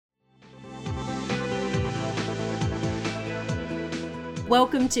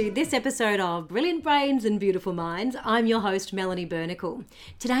Welcome to this episode of Brilliant Brains and Beautiful Minds. I'm your host, Melanie Bernicle.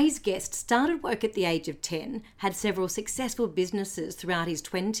 Today's guest started work at the age of 10, had several successful businesses throughout his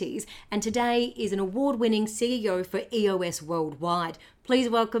 20s, and today is an award-winning CEO for EOS Worldwide. Please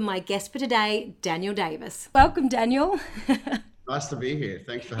welcome my guest for today, Daniel Davis. Welcome, Daniel. Nice to be here.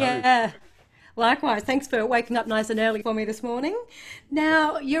 Thanks for having me. Likewise, thanks for waking up nice and early for me this morning.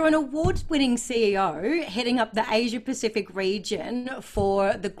 Now, you're an award-winning CEO heading up the Asia-Pacific region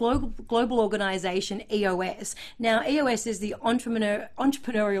for the global organisation EOS. Now, EOS is the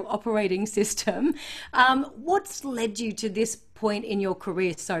entrepreneurial operating system. What's led you to this point in your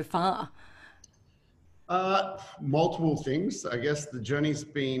career so far? Multiple things. I guess the journey's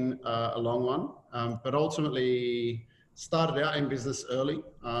been a long one, but ultimately started out in business early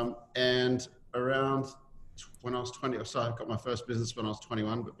and around when I was 20, so I got my first business when I was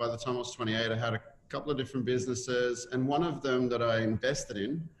 21, but by the time I was 28, I had a couple of different businesses, and one of them that I invested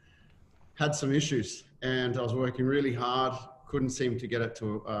in had some issues, and I was working really hard, couldn't seem to get it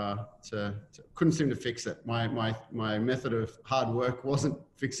couldn't seem to fix it. My method of hard work wasn't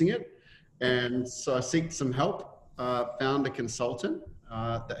fixing it, and so I sought some help, found a consultant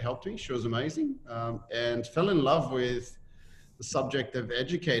that helped me. She was amazing, and fell in love with the subject of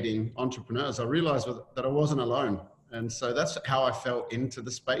educating entrepreneurs. I realized that I wasn't alone. And so that's how I fell into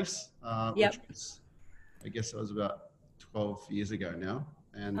the space, which was, I guess it was about 12 years ago now.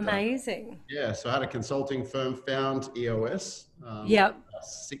 And amazing. So I had a consulting firm, found EOS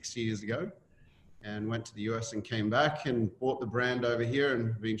 6 years ago, and went to the US and came back and bought the brand over here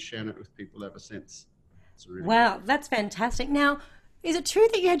and been sharing it with people ever since. Really wow, that's fantastic. Now, is it true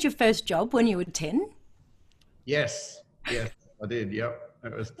that you had your first job when you were 10? Yes, I did. Yep.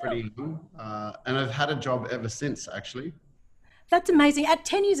 It was pretty young. And I've had a job ever since, actually. That's amazing. At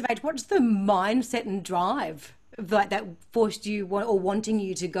 10 years of age, what's the mindset and drive that forced you or wanting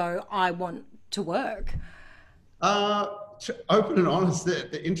you to go, I want to work? To open and honest,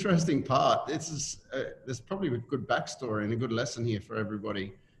 the interesting part, there's probably a good backstory and a good lesson here for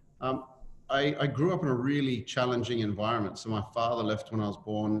everybody. I grew up in a really challenging environment. So my father left when I was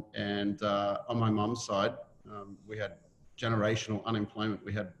born, and on my mum's side, we had generational unemployment.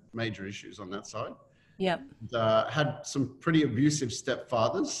 We had major issues on that side. Yep. Had some pretty abusive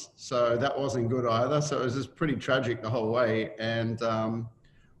stepfathers, so that wasn't good either. So it was just pretty tragic the whole way. And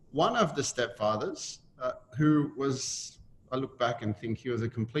one of the stepfathers, who was, I look back and think he was a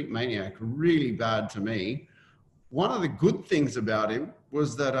complete maniac, really bad to me. One of the good things about him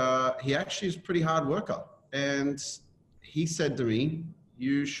was that he actually is a pretty hard worker. And he said to me,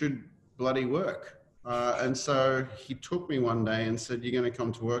 you should bloody work. And so he took me one day and said, you're going to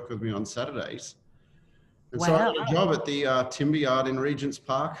come to work with me on Saturdays. And so I got a job at the timber yard in Regent's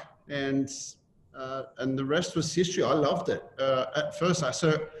Park, and the rest was history. I loved it. At first, I'm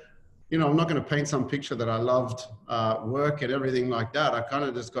not going to paint some picture that I loved work and everything like that. I kind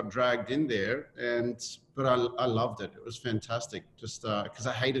of just got dragged in there, but I loved it. It was fantastic, just because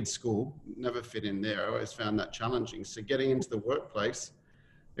I hated school, never fit in there. I always found that challenging. So getting into the workplace,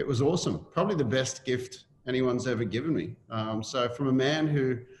 it was awesome. Probably the best gift anyone's ever given me. So from a man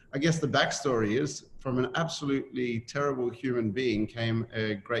who, I guess the backstory is, from an absolutely terrible human being came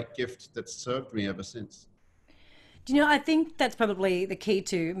a great gift that's served me ever since. Do you know, I think that's probably the key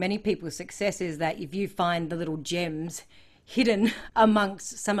to many people's success, is that if you find the little gems hidden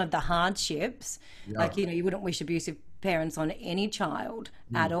amongst some of the hardships, like, you wouldn't wish abusive parents on any child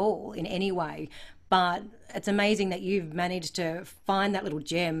at all in any way. But it's amazing that you've managed to find that little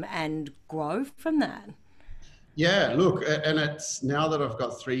gem and grow from that. Yeah, look, and it's now that I've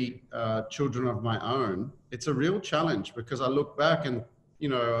got three children of my own, it's a real challenge, because I look back and,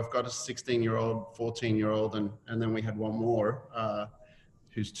 I've got a 16-year-old, 14-year-old, and then we had one more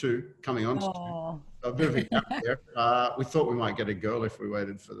who's 2, coming on to 2. So a bit of a gap there. We thought we might get a girl if we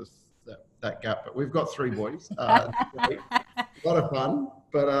waited for that gap, but we've got 3 boys. A lot of fun,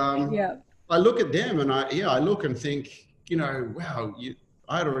 but I look at them and I look and think, wow,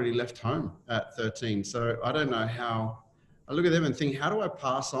 I had already left home at 13. So I don't know how. I look at them and think, how do I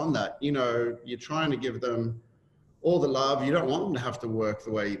pass on that? You're trying to give them all the love. You don't want them to have to work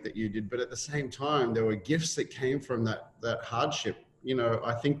the way that you did. But at the same time, there were gifts that came from that hardship.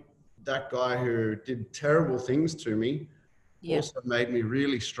 I think that guy who did terrible things to me also made me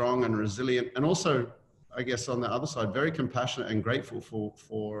really strong and resilient. And also, I guess on the other side, very compassionate and grateful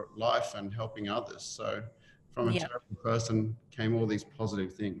for life and helping others. So from a terrible person came all these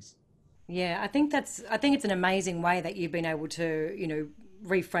positive things. Yeah, I think it's an amazing way that you've been able to,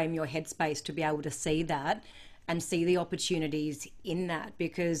 reframe your headspace to be able to see that and see the opportunities in that,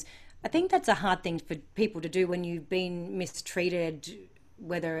 because I think that's a hard thing for people to do when you've been mistreated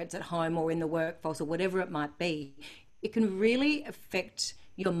whether it's at home or in the workforce or whatever it might be, it can really affect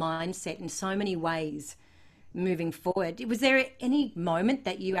your mindset in so many ways moving forward. Was there any moment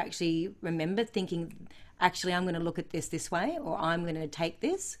that you actually remember thinking, actually, I'm going to look at this way, or I'm going to take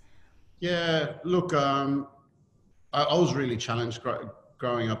this? Yeah, look, I was really challenged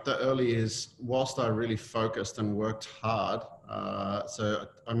growing up. The early years, whilst I really focused and worked hard, so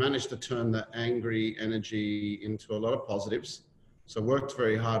I managed to turn the angry energy into a lot of positives. So worked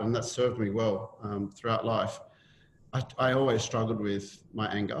very hard, and that served me well throughout life. I always struggled with my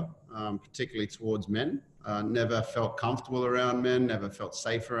anger, particularly towards men. Never felt comfortable around men, never felt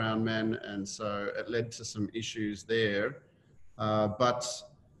safe around men, and so it led to some issues there. But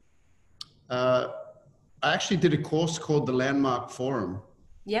I actually did a course called the Landmark Forum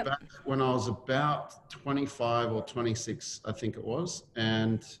Yep. back when I was about 25 or 26, I think it was,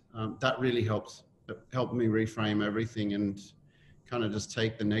 and that really helped. It helped me reframe everything and kind of just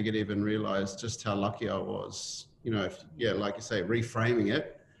take the negative and realize just how lucky I was. You know, yeah, like you say, reframing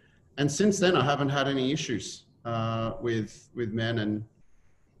it. And since then, I haven't had any issues with men, and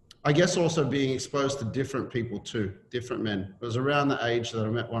I guess also being exposed to different people too, different men. It was around the age that I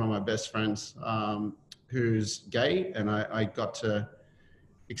met one of my best friends who's gay, and I got to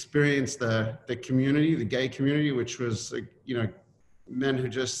experience the community, the gay community, which was, you know, men who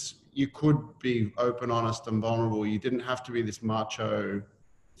just, you could be open, honest, and vulnerable. You didn't have to be this macho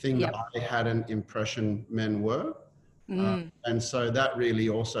thing that Yep. I had an impression men were. And so that really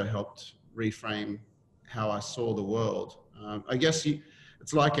also helped reframe how I saw the world. I guess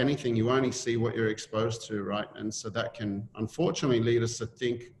it's like anything, you only see what you're exposed to, right? And so that can unfortunately lead us to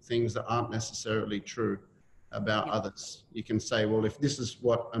think things that aren't necessarily true about Yep. others. You can say, well, if this is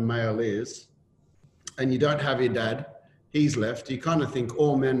what a male is, and you don't have your dad, he's left, you kind of think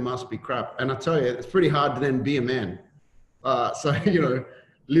all men must be crap. And I tell you, it's pretty hard to then be a man. So, you know,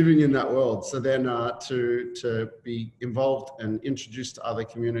 living in that world. So then to be involved and introduced to other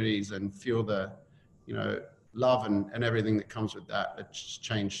communities and feel the, you know, love and everything that comes with that, it just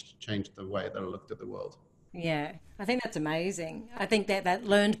changed the way that I looked at the world. Yeah, I think that's amazing. I think that that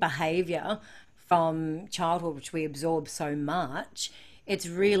learned behavior from childhood, which we absorb so much, it's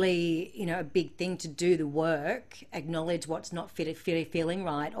really, a big thing to do the work, acknowledge what's not feeling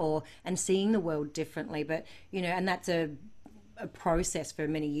right, or and seeing the world differently. But and that's a process for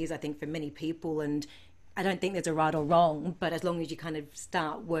many years, I think, for many people. And I don't think there's a right or wrong, but as long as you kind of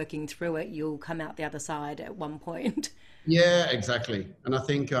start working through it, you'll come out the other side at one point. Yeah, exactly. And I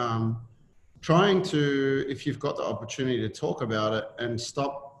think trying to, if you've got the opportunity to talk about it and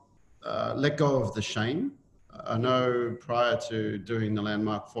stop, let go of the shame. I know prior to doing the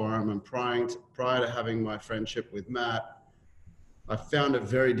Landmark Forum and prior to having my friendship with Matt, I found it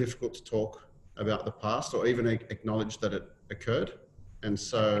very difficult to talk about the past or even acknowledge that it occurred. And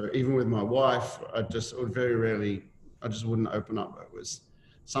so even with my wife, I just would very rarely, I just wouldn't open up. It was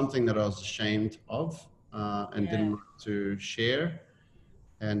something that I was ashamed of and Yeah. didn't want to share.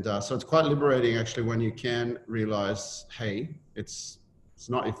 And so it's quite liberating actually when you can realize, hey, it's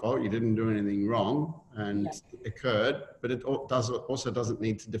not your fault. You didn't do anything wrong and Yeah. it occurred, but it also doesn't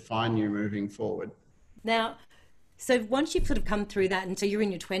need to define you moving forward. Now, so once you've sort of come through that, and so you're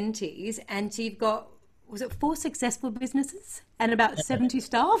in your 20s, and so you've got, was it four successful businesses and about 70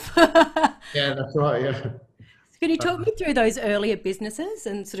 staff? Yeah, that's right. Yeah. Can you talk me through those earlier businesses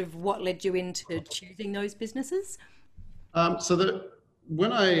and sort of what led you into choosing those businesses?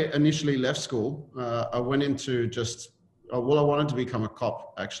 When I initially left school, I went into just, well, I wanted to become a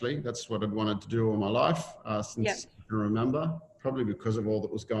cop, actually. That's what I'd wanted to do all my life Yep. since I can remember. Probably because of all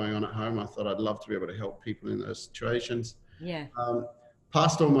that was going on at home. I thought I'd love to be able to help people in those situations. Yeah. Um,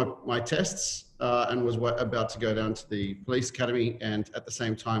 Passed all my tests and was about to go down to the police academy, and at the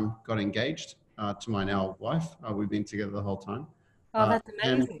same time got engaged to my now wife. We've been together the whole time. Oh, that's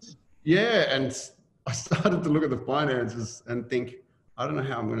And amazing. yeah, and I started to look at the finances and think, I don't know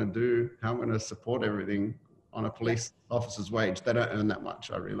how I'm going to support everything on a Yep. police officer's wage. They don't earn that much,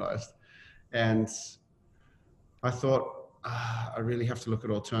 I realized. And I thought, I really have to look at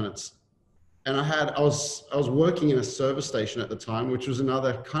alternates. And I was working in a service station at the time, which was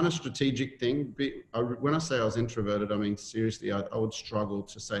another kind of strategic thing. When I say I was introverted, I mean, seriously, I would struggle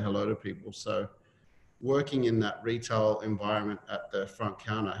to say hello to people. So working in that retail environment at the front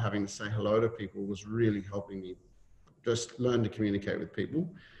counter, having to say hello to people was really helping me just learn to communicate with people.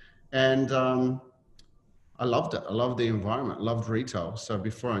 And I loved it. I loved the environment, loved retail. So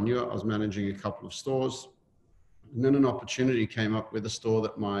before I knew it, I was managing a couple of stores. And then an opportunity came up with a store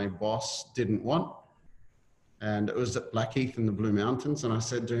that my boss didn't want. And it was at Blackheath in the Blue Mountains. And I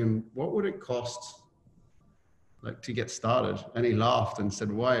said to him, what would it cost like to get started. And he laughed and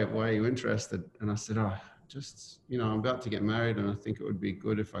said, why are you interested? And I said, oh, just, I'm about to get married and I think it would be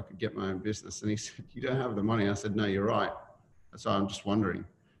good if I could get my own business. And he said, you don't have the money. I said, no, you're right. So I'm just wondering.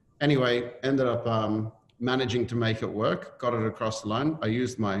 Anyway, ended up managing to make it work, got it across the line. I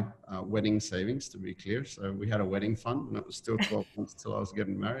used my wedding savings, to be clear. So we had a wedding fund and it was still 12 months till I was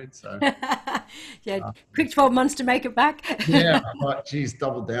getting married. So yeah, quick 12 months to make it back. yeah, but geez,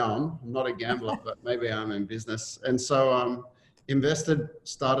 double down. I'm not a gambler, but maybe I'm in business. And so invested,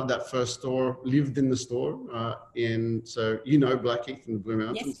 started that first store, lived in the store Blackheath in the Blue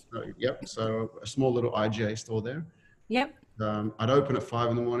Mountains. Yes. Yep. So a small little IGA store there. Yep. I'd open at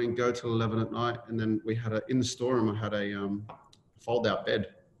 5 a.m, go till 11 at night. And then we had in the storeroom, I had a fold out bed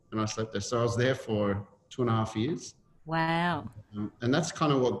and I slept there. So I was there for 2.5 years. Wow. And that's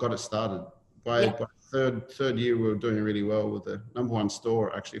kind of what got it started. By third year, we were doing really well with the #1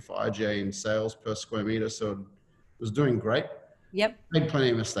 store actually for IGA in sales per square meter. So it was doing great. Yep. Made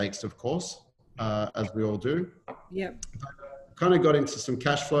plenty of mistakes, of course, as we all do. Yep. Kind of got into some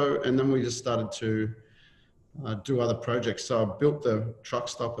cash flow and then we just started to do other projects. So I built the truck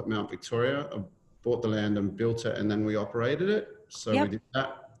stop at Mount Victoria. I bought the land and built it and then we operated it. So we did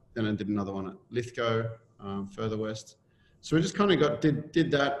that. Then I did another one at Lithgow, further west. So we just kind of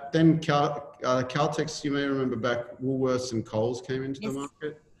did that. Then Caltex, you may remember back, Woolworths and Coles came into the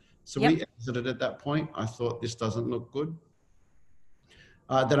market. So we exited at that point. I thought this doesn't look good.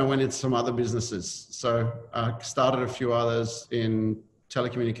 Then I went into some other businesses. So I started a few others in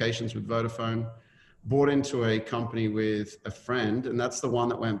telecommunications with Vodafone, bought into a company with a friend, and that's the one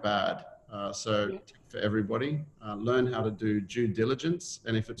that went bad. For everybody, learn how to do due diligence.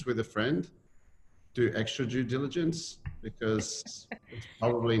 And if it's with a friend, do extra due diligence because it's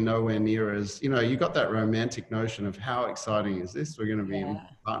probably nowhere near as, you got that romantic notion of how exciting is this? We're going to be in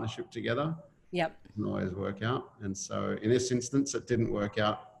partnership together. Yep. It doesn't always work out. And so in this instance, it didn't work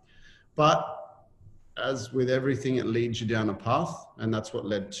out. But as with everything, it leads you down a path. And that's what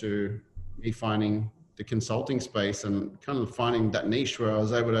led to me finding the consulting space and kind of finding that niche where I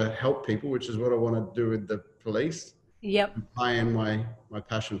was able to help people, which is what I want to do with the police. Yep. I and my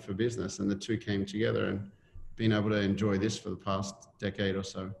passion for business, and the two came together and been able to enjoy this for the past decade or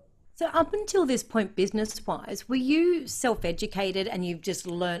so. So up until this point, business-wise, were you self-educated and you've just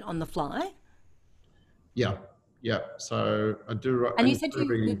learned on the fly? Yeah. So I do. And you said you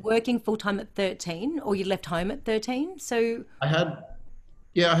were working full-time at 13 or you left home at 13. So I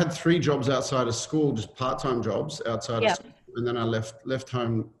had 3 jobs outside of school, just part-time jobs outside of school. And then I left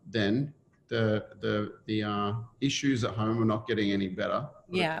home then. The issues at home were not getting any better.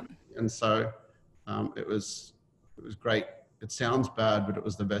 Yeah. And so it was great. It sounds bad, but it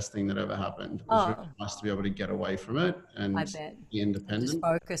was the best thing that ever happened. It was really nice to be able to get away from it and be independent. Just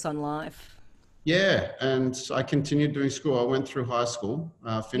focus on life. Yeah. And I continued doing school. I went through high school,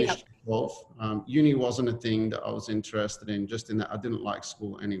 finished 12. Uni wasn't a thing that I was interested in, just in that I didn't like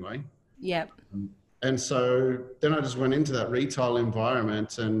school anyway. Yep. And so then I just went into that retail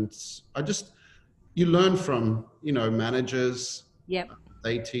environment and you learn from, managers. Yep.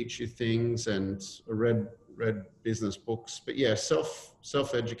 They teach you things and I read business books, but yeah,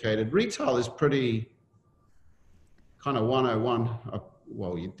 self-educated. Retail is pretty kind of 101.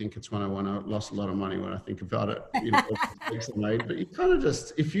 Well, you'd think it's 101. I lost a lot of money when I think about it. Mistakes I made, but you kind of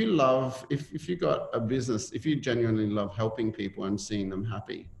just, if you got a business, if you genuinely love helping people and seeing them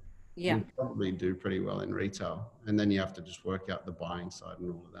happy, you probably do pretty well in retail. And then you have to just work out the buying side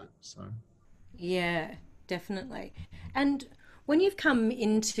and all of that. So yeah, definitely. And when you've come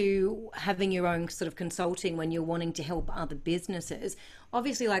into having your own sort of consulting, when you're wanting to help other businesses,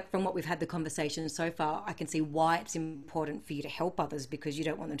 obviously, like from what we've had the conversation so far, I can see why it's important for you to help others because you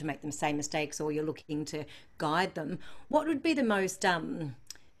don't want them to make the same mistakes or you're looking to guide them. What would be the most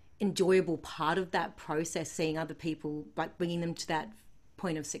enjoyable part of that process, seeing other people, like bringing them to that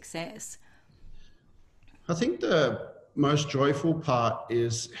point of success? I think the most joyful part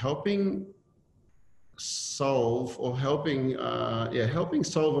is helping solve a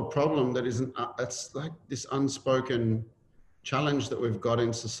problem that isn't, it's like this unspoken challenge that we've got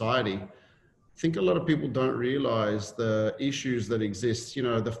in society. I think a lot of people don't realize the issues that exist.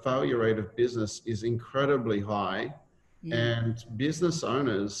 The failure rate of business is incredibly high. And business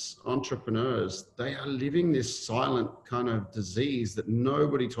owners, entrepreneurs, they are living this silent kind of disease that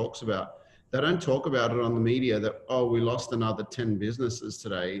nobody talks about. They don't talk about it on the media that, oh, we lost another 10 businesses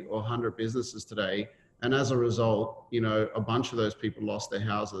today or 100 businesses today. And as a result, a bunch of those people lost their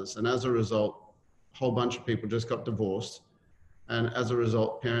houses. And as a result, a whole bunch of people just got divorced. And as a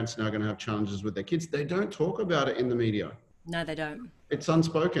result, parents are now going to have challenges with their kids. They don't talk about it in the media. No, they don't. It's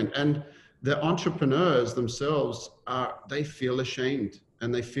unspoken. And the entrepreneurs themselves they feel ashamed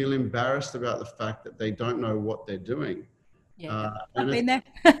and they feel embarrassed about the fact that they don't know what they're doing. Yeah, I've And been there.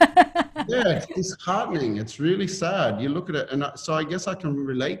 yeah, it's disheartening. It's really sad. You look at it, and so I guess I can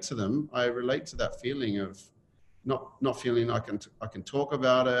relate to them. I relate to that feeling of not feeling I can talk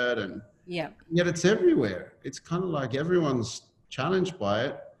about it, and Yeah. yet it's everywhere. It's kind of like everyone's challenged by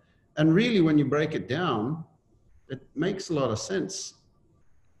it. And really, when you break it down, it makes a lot of sense.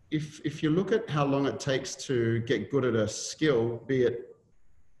 If you look at how long it takes to get good at a skill, be it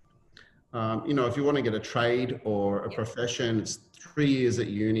if you want to get a trade or a profession, it's 3 years at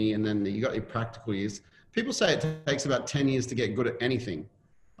uni, and then you got your practical years. People say it takes about 10 years to get good at anything.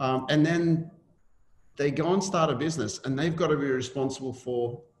 And then they go and start a business, and they've got to be responsible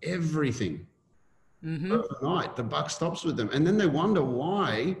for everything. Overnight, the buck stops with them. And then they wonder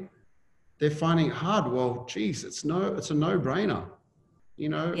why they're finding it hard. Well, geez, it's a no-brainer,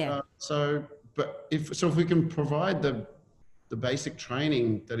 Yeah. but if we can provide the basic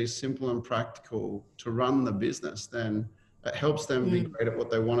training that is simple and practical to run the business, then it helps them be great at what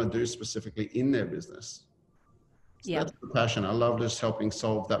they want to do specifically in their business. So that's the passion. I love just helping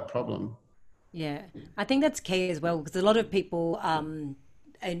solve that problem. Yeah, I think that's key as well, because a lot of people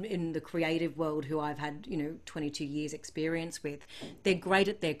in the creative world who I've had, 22 years experience with, they're great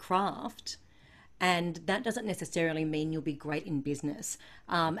at their craft. And that doesn't necessarily mean you'll be great in business.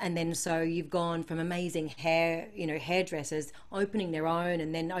 And then so you've gone from amazing hairdressers opening their own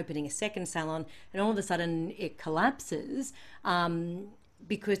and then opening a second salon, and all of a sudden it collapses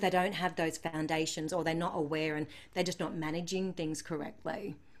because they don't have those foundations, or they're not aware, and they're just not managing things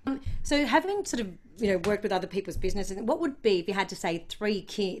correctly. So having sort of worked with other people's businesses, what would be, if you had to say three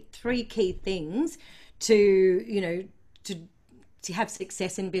key things to have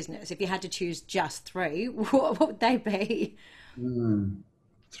success in business, if you had to choose just three, what would they be?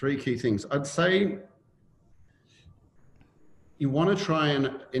 3 key things. I'd say you want to try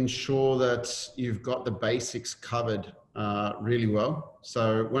and ensure that you've got the basics covered really well.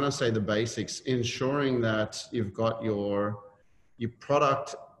 So when I say the basics, ensuring that you've got your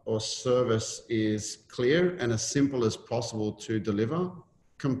product or service is clear and as simple as possible to deliver.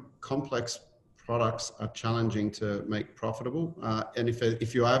 Complex products are challenging to make profitable. And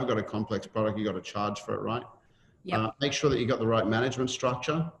if you ever got a complex product, you got to charge for it, right? Yep. Make sure that you got the right management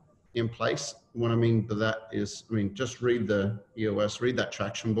structure in place. What I mean by that is, just read the EOS, read that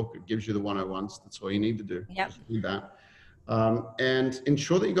traction book. It gives you the 101s. That's all you need to do. Yep. Just read that. And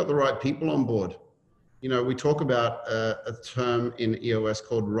ensure that you got the right people on board. We talk about a term in EOS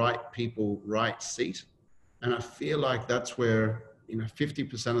called right people, right seat. And I feel like that's where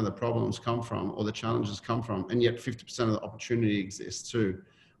 50% of the problems come from, or the challenges come from, and yet 50% of the opportunity exists too.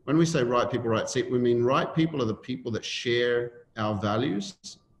 When we say right people, right seat, we mean right people are the people that share our values,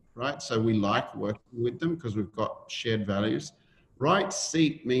 right? So we like working with them because we've got shared values. Right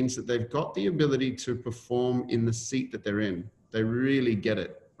seat means that they've got the ability to perform in the seat that they're in. They really get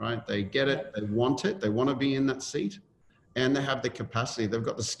it, right? They get it, they want to be in that seat, and they have the capacity, they've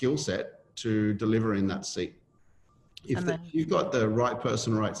got the skill set to deliver in that seat. If you've got the right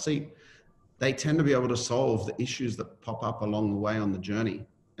person, right seat, they tend to be able to solve the issues that pop up along the way on the journey.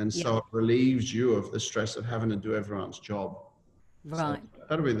 And so it relieves you of the stress of having to do everyone's job. Right. So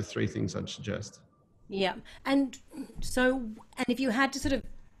that'll be the 3 things I'd suggest. Yeah. And if you had to sort of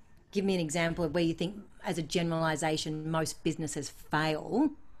give me an example of where you think, as a generalization, most businesses fail,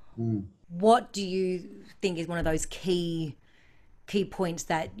 what do you think is one of those key points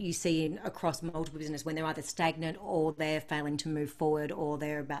that you see across multiple businesses when they're either stagnant, or they're failing to move forward, or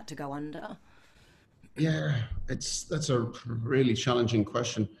they're about to go under? Yeah, that's a really challenging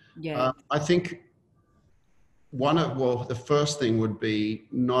question. Yeah. I think the first thing would be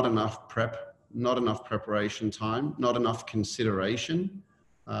not enough preparation time, not enough consideration.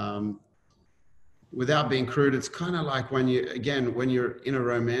 Without being crude, it's kind of like when you're in a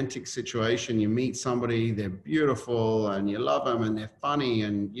romantic situation, you meet somebody, they're beautiful and you love them and they're funny,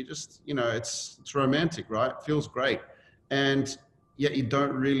 and you just, it's romantic, right? It feels great. And yet you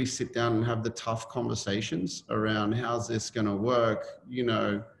don't really sit down and have the tough conversations around, how's this going to work?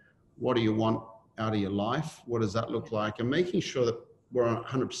 What do you want out of your life? What does that look like? And making sure that we're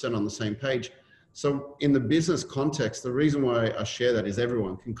 100% on the same page. So in the business context, the reason why I share that is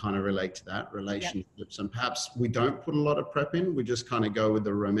everyone can kind of relate to that, relationships. And perhaps we don't put a lot of prep in. We just kind of go with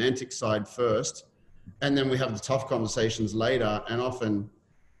the romantic side first, and then we have the tough conversations later. And often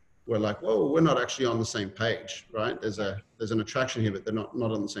we're like, whoa, we're not actually on the same page, right? There's an attraction here, but they're not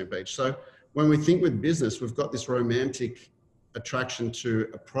on the same page. So when we think with business, we've got this romantic attraction to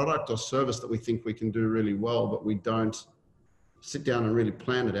a product or service that we think we can do really well, but we don't sit down and really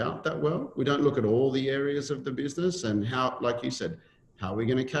plan it out that well. We don't look at all the areas of the business and how, like you said, how are we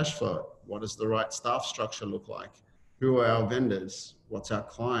going to cash flow it? What does the right staff structure look like? Who are our vendors? What's our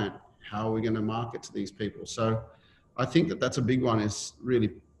client? How are we going to market to these people? So I think that that's a big one, is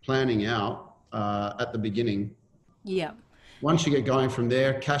really planning out at the beginning. Yeah. Once you get going from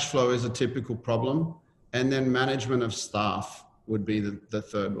there, cash flow is a typical problem. And then management of staff would be the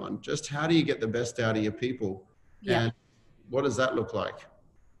third one. Just how do you get the best out of your people? Yeah. And what does that look like?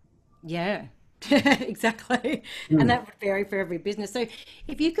 Yeah. Exactly. And that would vary for every business. So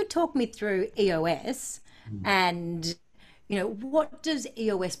if you could talk me through EOS and, what does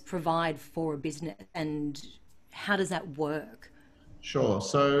EOS provide for a business and how does that work? Sure.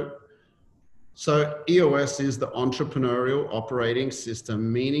 So EOS is the entrepreneurial operating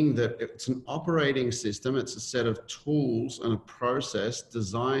system, meaning that it's an operating system. It's a set of tools and a process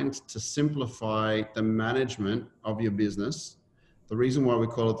designed to simplify the management of your business. The reason why we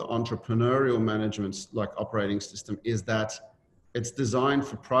call it the entrepreneurial management like operating system is that it's designed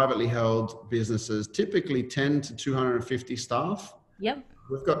for privately held businesses, typically 10 to 250 staff. Yep.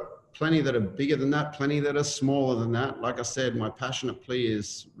 We've got plenty that are bigger than that, plenty that are smaller than that. Like I said, my passionate plea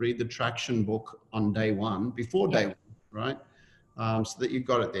is read the Traction book on day one, before day one, right? So that you've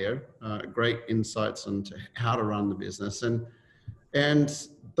got it there. Great insights into how to run the business. And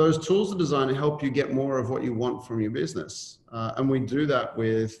those tools are designed to help you get more of what you want from your business. And we do that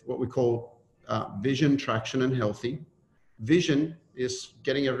with what we call vision, traction, and healthy. Vision is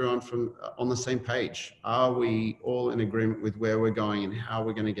getting everyone from on the same page. Are we all in agreement with where we're going and how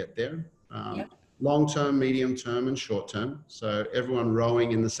we're going to get there? Long-term, medium-term, and short-term. So everyone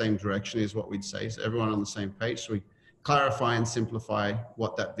rowing in the same direction is what we'd say. So everyone on the same page. So we clarify and simplify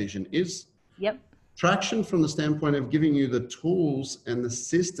what that vision is. Yep. Traction from the standpoint of giving you the tools and the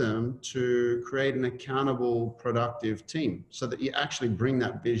system to create an accountable, productive team so that you actually bring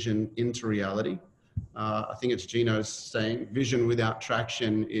that vision into reality. I think it's Gino's saying, vision without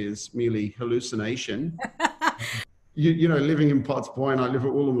traction is merely hallucination. Living in Potts Point, I live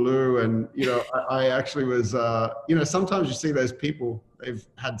at Woolloomooloo, and, I actually was, sometimes you see those people, they've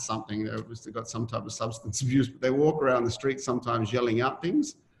had something, they've obviously got some type of substance abuse, but they walk around the street sometimes yelling out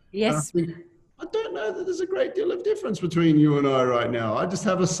things. Yes. I don't know that there's a great deal of difference between you and I right now. I just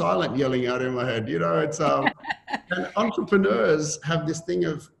have a silent yelling out in my head. It's and entrepreneurs have this thing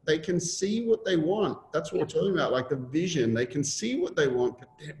of they can see what they want. That's what we're talking about, like the vision. They can see what they want, but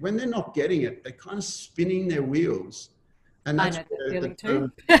when they're not getting it, they're kind of spinning their wheels. And that's I know that feeling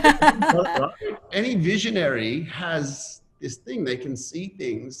too. Any visionary has this thing. They can see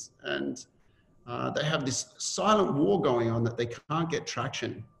things, and they have this silent war going on that they can't get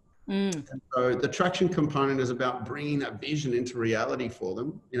traction. And so the traction component is about bringing that vision into reality for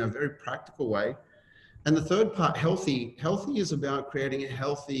them in a very practical way. And the third part, healthy is about creating a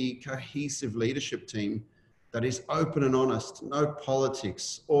healthy, cohesive leadership team that is open and honest, no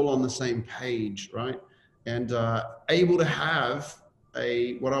politics, all on the same page, right? And able to have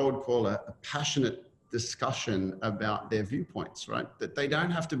what I would call a passionate discussion about their viewpoints, right? That they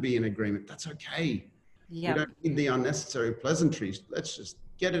don't have to be in agreement. That's okay. Yeah. We don't need the unnecessary pleasantries. Let's just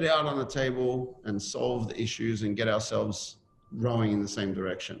get it out on the table and solve the issues and get ourselves rowing in the same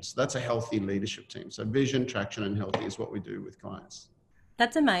direction. So that's a healthy leadership team. So vision, traction, and healthy is what we do with clients.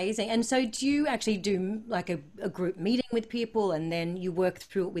 That's amazing. And so do you actually do like a group meeting with people and then you work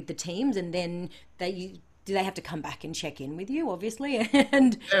through it with the teams and then do they have to come back and check in with you, obviously?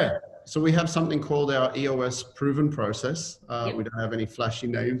 And yeah, so we have something called our EOS proven process. We don't have any flashy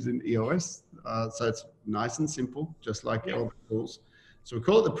names in EOS. So it's nice and simple, just like all the tools. So we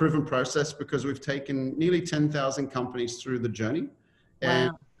call it the proven process because we've taken nearly 10,000 companies through the journey. And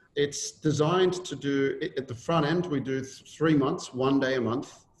it's designed to do, at the front end, we do 3 months, 1 day a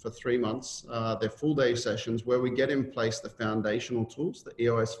month for 3 months. They're full day sessions where we get in place the foundational tools, the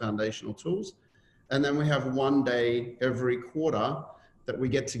EOS foundational tools. And then we have 1 day every quarter that we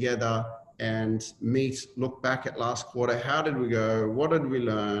get together and meet, look back at last quarter. How did we go? What did we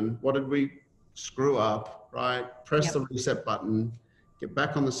learn? What did we screw up, right? Press the reset button, get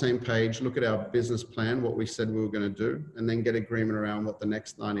back on the same page, look at our business plan, what we said we were going to do, and then get agreement around what the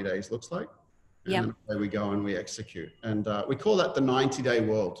next 90 days looks like. And then away we go and we execute. And we call that the 90-day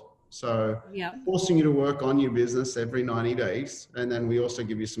world. So forcing you to work on your business every 90 days. And then we also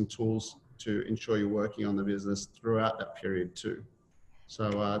give you some tools to ensure you're working on the business throughout that period too.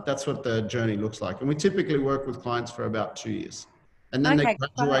 So that's what the journey looks like. And we typically work with clients for about 2 years. And then they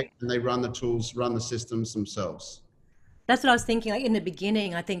graduate and they run the tools, run the systems themselves. That's what I was thinking. Like in the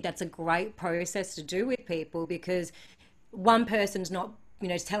beginning, I think that's a great process to do with people because one person's not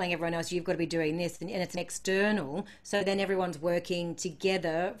telling everyone else you've got to be doing this, and it's an external. So then everyone's working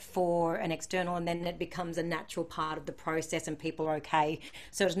together for an external, and then it becomes a natural part of the process, and people are okay.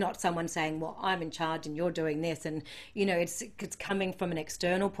 So it's not someone saying, "Well, I'm in charge and you're doing this," and it's coming from an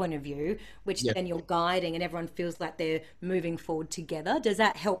external point of view, which Yeah. then you're guiding, and everyone feels like they're moving forward together. Does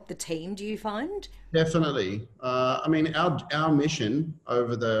that help the team? Do you find? Definitely. I mean, our mission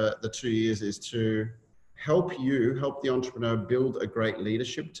over the 2 years is to help the entrepreneur build a great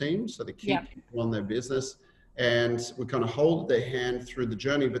leadership team, so to Yeah. keep people on their business. And we kind of hold their hand through the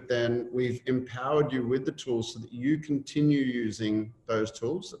journey, but then we've empowered you with the tools so that you continue using those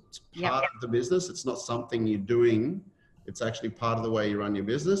tools. It's Yeah. part of the business. It's not something you're doing. It's actually part of the way you run your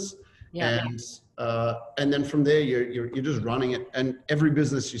business. Yeah. And then from there, you're just running it. And every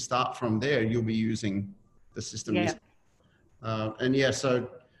business you start from there, you'll be using the system. Yeah. So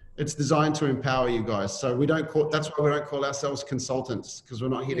it's designed to empower you guys. So that's why we don't call ourselves consultants, because we're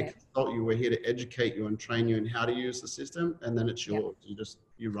not here to consult you. We're here to educate you and train you in how to use the system. And then it's yours.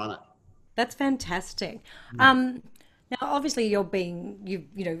 You run it. That's fantastic. Now, obviously, you've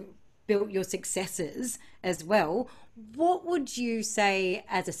built your successes as well. What would you say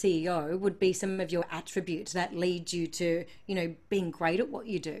as a CEO would be some of your attributes that lead you to, being great at what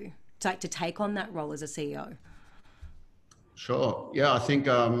you do, to take on that role as a CEO? Sure. Yeah, I think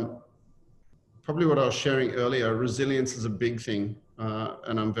probably what I was sharing earlier, resilience is a big thing.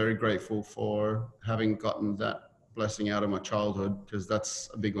 And I'm very grateful for having gotten that blessing out of my childhood, because that's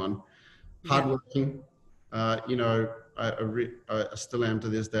a big one. Hardworking, I still am to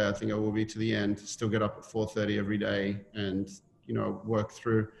this day. I think I will be to the end. Still get up at 4:30 every day and, work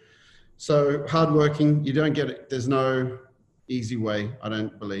through. So hardworking, you don't get it. There's no easy way. I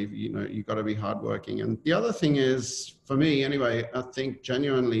don't believe, you got to be hardworking. And the other thing is, for me anyway, I think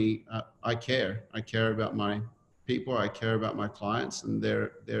genuinely, I care about my people. I care about my clients and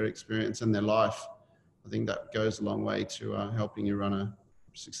their experience and their life. I think that goes a long way to helping you run a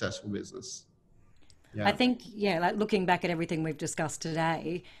successful business. Yeah. I think, like looking back at everything we've discussed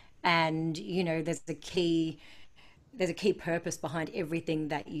today, and there's a key purpose behind everything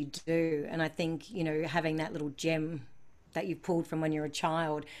that you do. And I think, having that little gem that you pulled from when you're a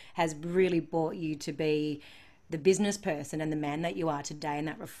child has really brought you to be the business person and the man that you are today. And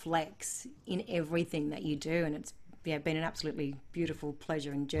that reflects in everything that you do. And it's been an absolutely beautiful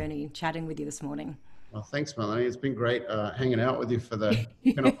pleasure and journey chatting with you this morning. Well, thanks, Melanie. It's been great hanging out with you for the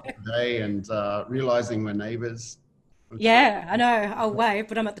day and realizing we're neighbors. Yeah, I know. I'll wave,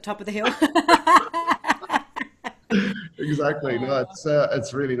 but I'm at the top of the hill. Exactly. No,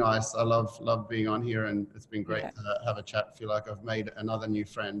 it's really nice. I love being on here, and it's been great to have a chat. Feel like I've made another new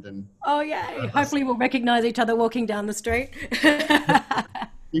friend. And hopefully we'll recognize each other walking down the street.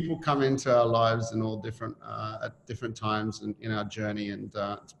 People come into our lives in all different at different times in our journey, and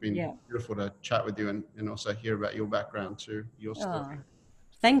it's been beautiful to chat with you and also hear about your background too, your story.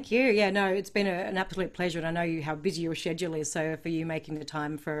 Thank you. Yeah, no, it's been an absolute pleasure, and I know how busy your schedule is. So for you making the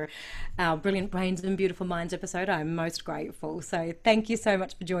time for our Brilliant Brains and Beautiful Minds episode, I'm most grateful. So thank you so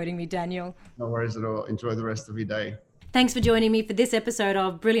much for joining me, Daniel. No worries at all. Enjoy the rest of your day. Thanks for joining me for this episode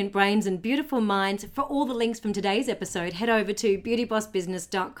of Brilliant Brains and Beautiful Minds. For all the links from today's episode, head over to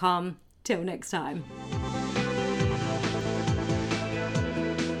beautybossbusiness.com. Till next time.